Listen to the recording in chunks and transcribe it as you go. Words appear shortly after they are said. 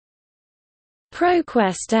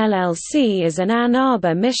ProQuest LLC is an Ann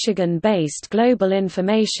Arbor, Michigan-based global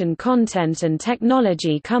information content and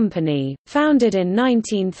technology company, founded in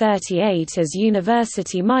 1938 as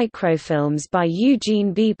University Microfilms by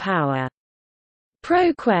Eugene B. Power.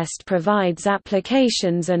 ProQuest provides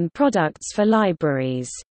applications and products for libraries.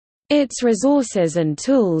 Its resources and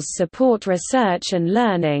tools support research and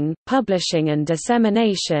learning, publishing and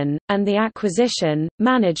dissemination, and the acquisition,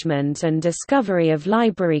 management and discovery of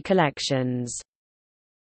library collections.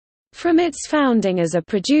 From its founding as a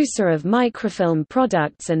producer of microfilm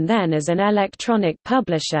products and then as an electronic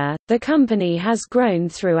publisher, the company has grown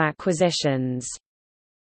through acquisitions.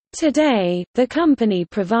 Today, the company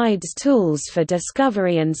provides tools for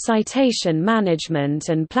discovery and citation management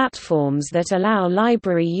and platforms that allow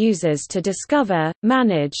library users to discover,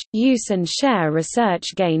 manage, use and share research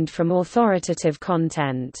gained from authoritative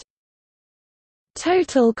content.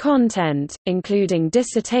 Total content, including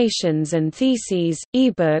dissertations and theses,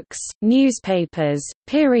 ebooks, newspapers,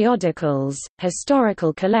 periodicals,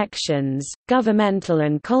 historical collections, governmental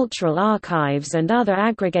and cultural archives and other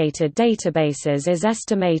aggregated databases is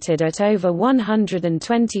estimated at over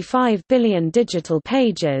 125 billion digital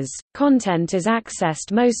pages. Content is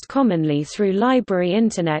accessed most commonly through library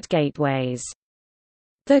Internet gateways.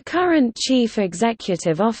 The current Chief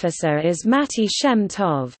Executive Officer is Matti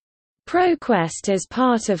Shem-Tov. ProQuest is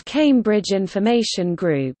part of Cambridge Information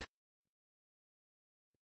Group.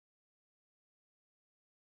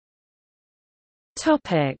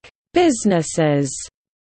 Topic: Businesses.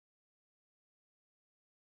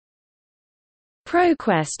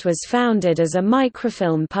 ProQuest was founded as a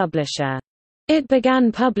microfilm publisher. It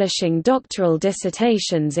began publishing doctoral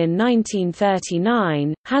dissertations in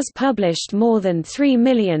 1939, has published more than 3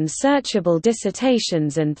 million searchable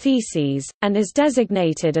dissertations and theses, and is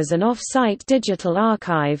designated as an off-site digital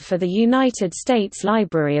archive for the United States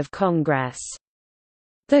Library of Congress.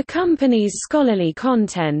 The company's scholarly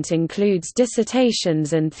content includes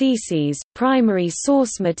dissertations and theses, primary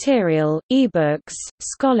source material, ebooks,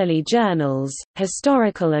 scholarly journals,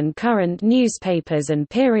 historical and current newspapers and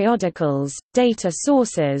periodicals, data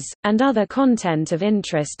sources, and other content of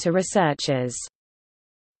interest to researchers.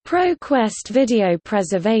 ProQuest Video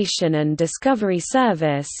Preservation and Discovery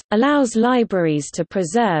Service allows libraries to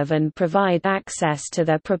preserve and provide access to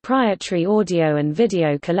their proprietary audio and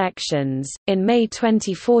video collections. In May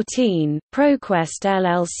 2014, ProQuest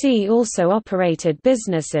LLC also operated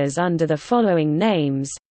businesses under the following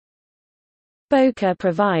names. Boca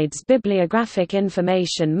provides bibliographic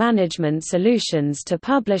information management solutions to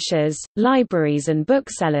publishers, libraries and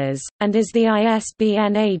booksellers, and is the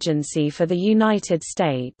ISBN agency for the United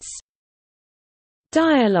States.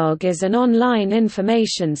 Dialog is an online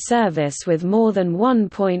information service with more than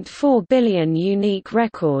 1.4 billion unique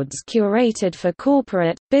records curated for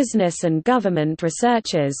corporate, business and government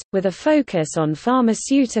researchers, with a focus on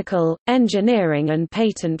pharmaceutical, engineering and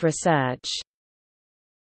patent research.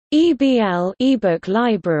 EBL eBook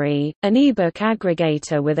Library, an ebook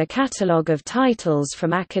aggregator with a catalog of titles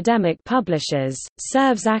from academic publishers,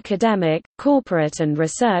 serves academic, corporate and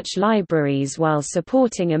research libraries while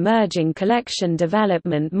supporting emerging collection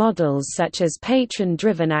development models such as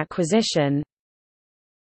patron-driven acquisition.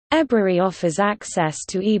 Ebrary offers access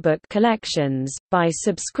to ebook collections, by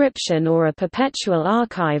subscription or a perpetual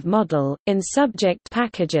archive model, in subject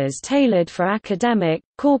packages tailored for academic,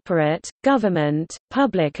 corporate, government,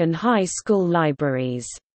 public and high school libraries.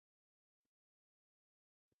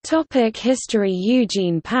 History.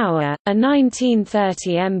 Eugene Power, a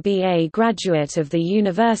 1930 MBA graduate of the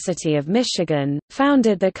University of Michigan,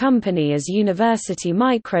 founded the company as University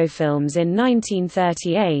Microfilms in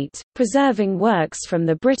 1938, preserving works from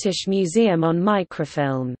the British Museum on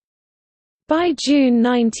microfilm. By June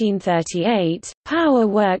 1938, Power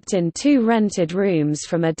worked in 2 rented rooms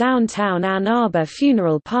from a downtown Ann Arbor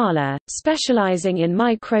funeral parlor, specializing in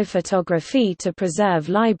microphotography to preserve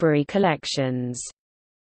library collections.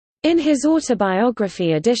 In his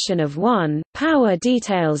autobiography edition of One, Power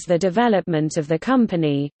details the development of the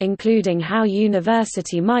company, including how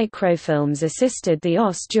University Microfilms assisted the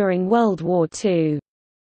OSS during World War II.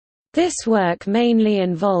 This work mainly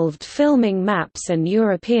involved filming maps and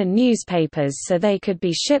European newspapers so they could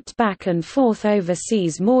be shipped back and forth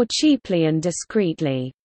overseas more cheaply and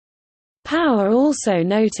discreetly. Power also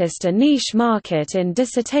noticed a niche market in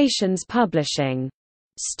dissertations publishing.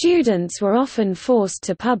 Students were often forced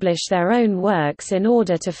to publish their own works in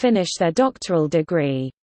order to finish their doctoral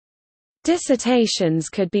degree. Dissertations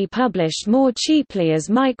could be published more cheaply as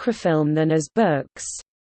microfilm than as books.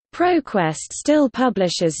 ProQuest still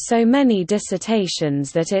publishes so many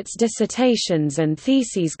dissertations that its Dissertations and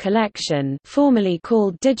Theses collection, formerly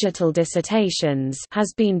called Digital Dissertations,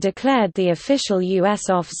 has been declared the official U.S.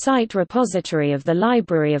 off-site repository of the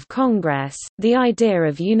Library of Congress. The idea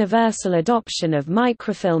of universal adoption of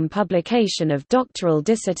microfilm publication of doctoral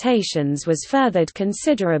dissertations was furthered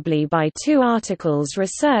considerably by two articles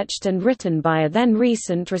researched and written by a then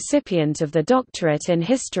recent recipient of the doctorate in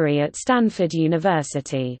history at Stanford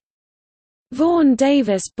University. Vaughan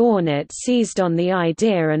Davis Bornett seized on the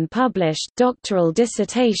idea and published Doctoral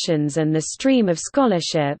Dissertations and the Stream of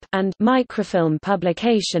Scholarship and Microfilm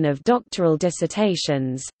Publication of Doctoral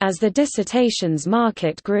Dissertations. As the dissertations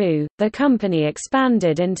market grew, the company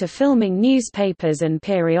expanded into filming newspapers and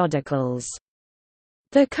periodicals.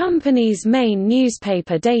 The company's main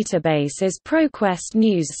newspaper database is ProQuest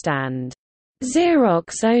Newsstand.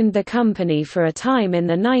 Xerox owned the company for a time in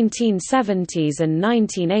the 1970s and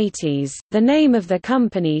 1980s. The name of the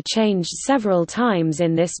company changed several times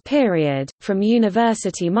in this period, from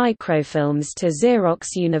University Microfilms to Xerox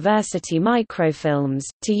University Microfilms,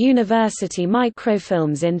 to University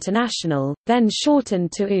Microfilms International, then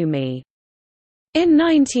shortened to UMI. In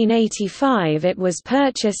 1985 it was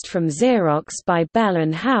purchased from Xerox by Bell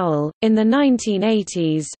and Howell. In the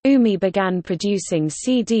 1980s, UMI began producing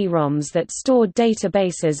CD-ROMs that stored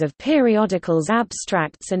databases of periodicals,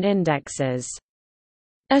 abstracts and indexes.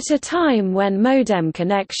 At a time when modem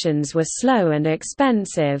connections were slow and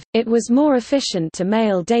expensive, it was more efficient to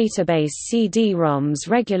mail database CD-ROMs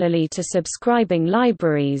regularly to subscribing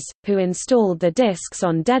libraries, who installed the disks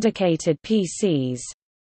on dedicated PCs.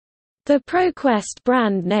 The ProQuest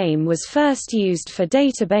brand name was first used for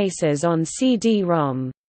databases on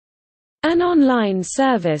CD-ROM. An online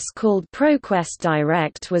service called ProQuest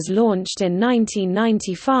Direct was launched in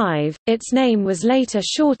 1995. Its name was later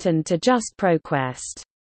shortened to just ProQuest.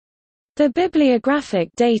 The bibliographic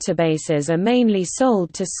databases are mainly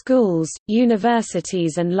sold to schools,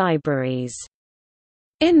 universities and libraries.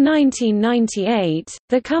 In 1998,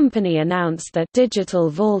 the company announced the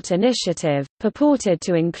Digital Vault Initiative, purported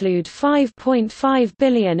to include 5.5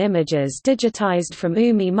 billion images digitized from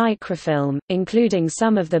UMI microfilm, including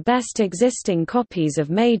some of the best existing copies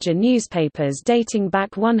of major newspapers dating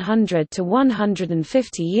back 100 to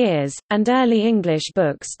 150 years, and early English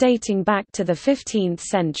books dating back to the 15th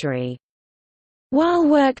century. While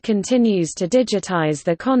work continues to digitize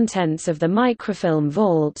the contents of the microfilm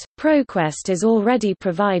vault, ProQuest is already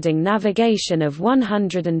providing navigation of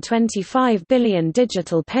 125 billion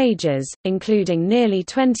digital pages, including nearly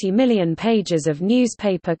 20 million pages of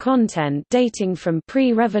newspaper content dating from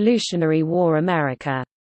pre-Revolutionary War America.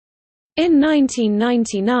 In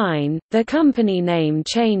 1999, the company name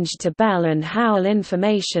changed to Bell and Howell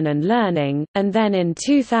Information and Learning, and then in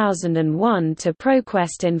 2001 to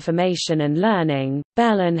ProQuest Information and Learning.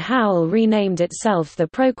 Bell and Howell renamed itself the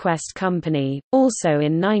ProQuest Company. Also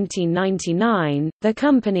in 1999, the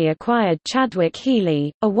company acquired Chadwick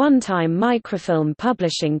Healy, a one-time microfilm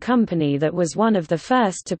publishing company that was one of the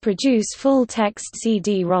first to produce full-text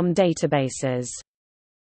CD-ROM databases.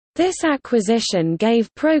 This acquisition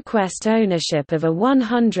gave ProQuest ownership of a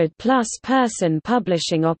 100-plus person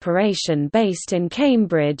publishing operation based in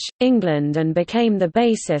Cambridge, England, and became the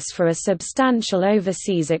basis for a substantial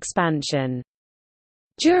overseas expansion.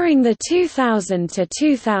 During the 2000 to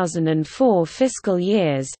 2004 fiscal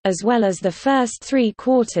years, as well as the first 3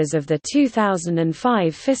 quarters of the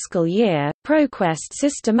 2005 fiscal year, ProQuest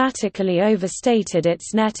systematically overstated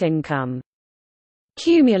its net income.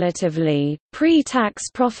 Cumulatively, pre-tax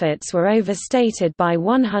profits were overstated by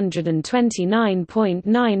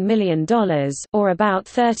 $129.9 million, or about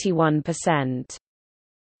 31%.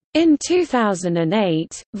 In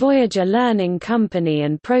 2008, Voyager Learning Company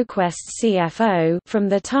and ProQuest CFO, from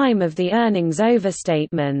the time of the earnings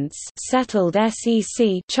overstatements, settled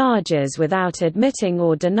SEC charges without admitting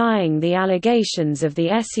or denying the allegations of the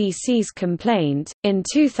SEC's complaint. In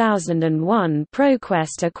 2001,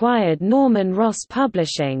 ProQuest acquired Norman Ross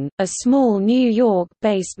Publishing, a small New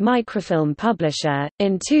York-based microfilm publisher.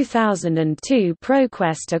 In 2002,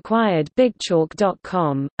 ProQuest acquired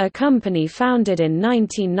BigChalk.com, a company founded in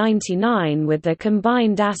 1999 with the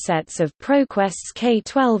combined assets of ProQuest's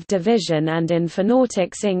K-12 division and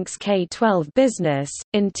Infonautics Inc.'s K-12 business.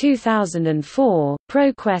 In 2004,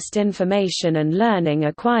 ProQuest Information and Learning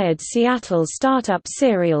acquired Seattle startup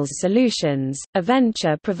Serials Solutions, a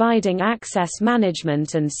venture providing access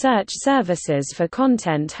management and search services for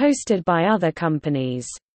content hosted by other companies.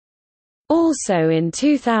 Also in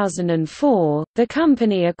 2004, the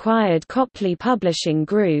company acquired Copley Publishing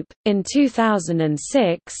Group. In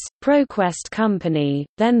 2006, ProQuest Company,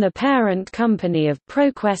 then the parent company of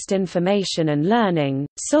ProQuest Information and Learning,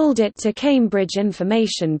 sold it to Cambridge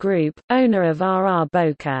Information Group, owner of R. R.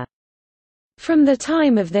 Boker. From the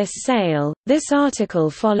time of this sale, this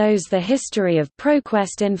article follows the history of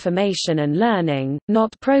ProQuest Information and Learning,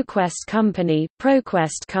 not ProQuest Company.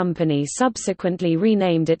 ProQuest Company subsequently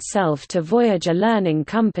renamed itself to Voyager Learning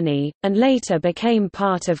Company, and later became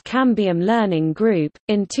part of Cambium Learning Group.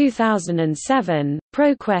 In 2007,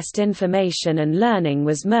 ProQuest Information and Learning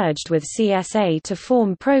was merged with CSA to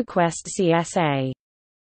form ProQuest CSA.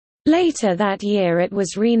 Later that year it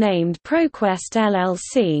was renamed ProQuest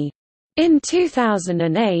LLC. In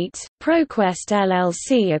 2008, ProQuest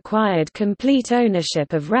LLC acquired complete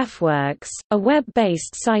ownership of RefWorks, a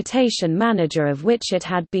web-based citation manager of which it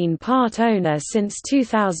had been part owner since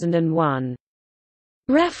 2001.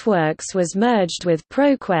 RefWorks was merged with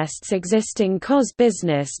ProQuest's existing COS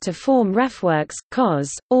business to form RefWorks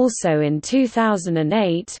COS. Also in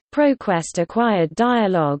 2008, ProQuest acquired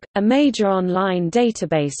Dialog, a major online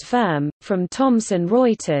database firm, from Thomson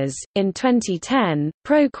Reuters. In 2010,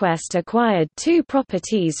 ProQuest acquired two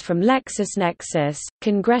properties from LexisNexis,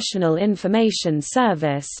 Congressional Information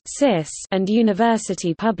Service (CIS), and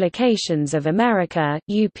University Publications of America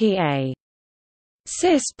 (UPA).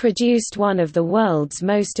 CIS produced one of the world's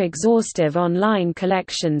most exhaustive online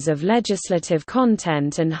collections of legislative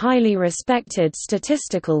content and highly respected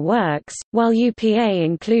statistical works, while UPA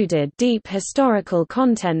included deep historical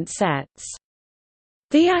content sets.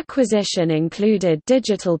 The acquisition included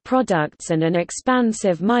digital products and an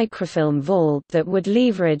expansive microfilm vault that would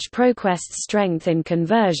leverage ProQuest's strength in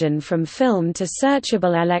conversion from film to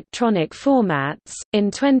searchable electronic formats.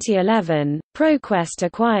 In 2011, ProQuest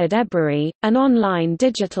acquired Ebury, an online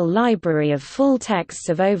digital library of full texts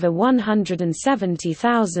of over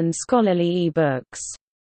 170,000 scholarly e-books.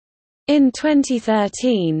 In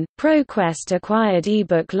 2013, ProQuest acquired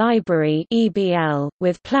eBook Library (EBL),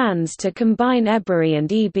 with plans to combine Ebury and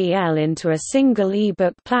EBL into a single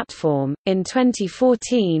eBook platform. In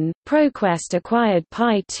 2014, ProQuest acquired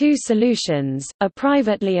Pi2 Solutions, a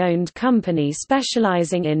privately owned company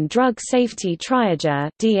specializing in drug safety triage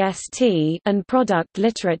 (DST) and product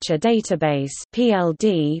literature database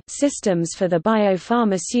 (PLD) systems for the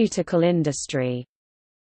biopharmaceutical industry.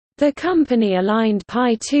 The company aligned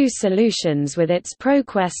Pi2 Solutions with its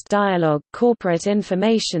ProQuest Dialog corporate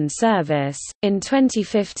information service. In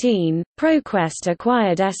 2015, ProQuest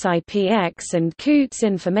acquired SIPX and Coots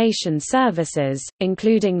Information Services,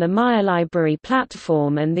 including the MyLibrary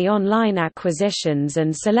platform and the Online Acquisitions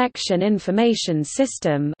and Selection Information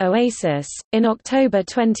System (OASIS). In October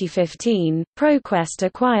 2015, ProQuest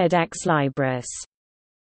acquired XLibris.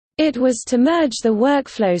 It was to merge the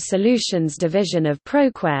Workflow Solutions division of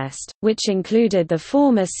ProQuest, which included the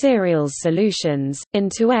former Serials Solutions,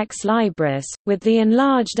 into XLibris, with the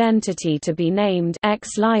enlarged entity to be named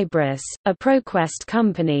XLibris, a ProQuest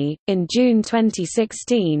company. In June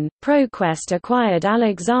 2016, ProQuest acquired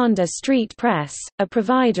Alexander Street Press, a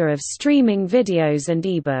provider of streaming videos and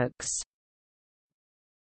ebooks.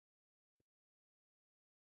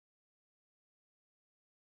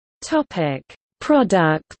 Topic: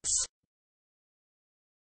 Products.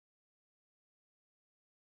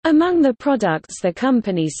 Among the products the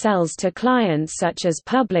company sells to clients such as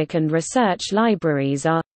public and research libraries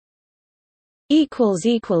are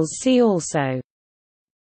See also